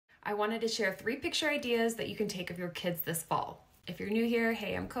I wanted to share 3 picture ideas that you can take of your kids this fall. If you're new here,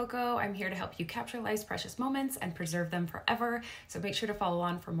 hey, I'm Coco. I'm here to help you capture life's precious moments and preserve them forever. So make sure to follow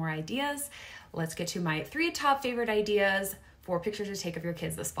on for more ideas. Let's get to my 3 top favorite ideas for pictures to take of your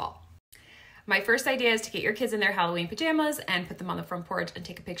kids this fall. My first idea is to get your kids in their Halloween pajamas and put them on the front porch and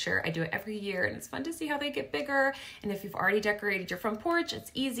take a picture. I do it every year and it's fun to see how they get bigger. And if you've already decorated your front porch,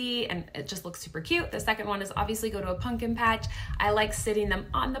 it's easy and it just looks super cute. The second one is obviously go to a pumpkin patch. I like sitting them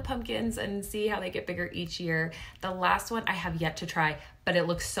on the pumpkins and see how they get bigger each year. The last one I have yet to try, but it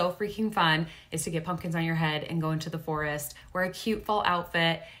looks so freaking fun, is to get pumpkins on your head and go into the forest, wear a cute fall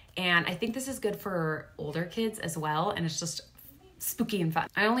outfit. And I think this is good for older kids as well. And it's just spooky and fun.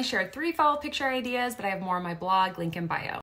 I only shared 3 fall picture ideas, but I have more on my blog, link in bio.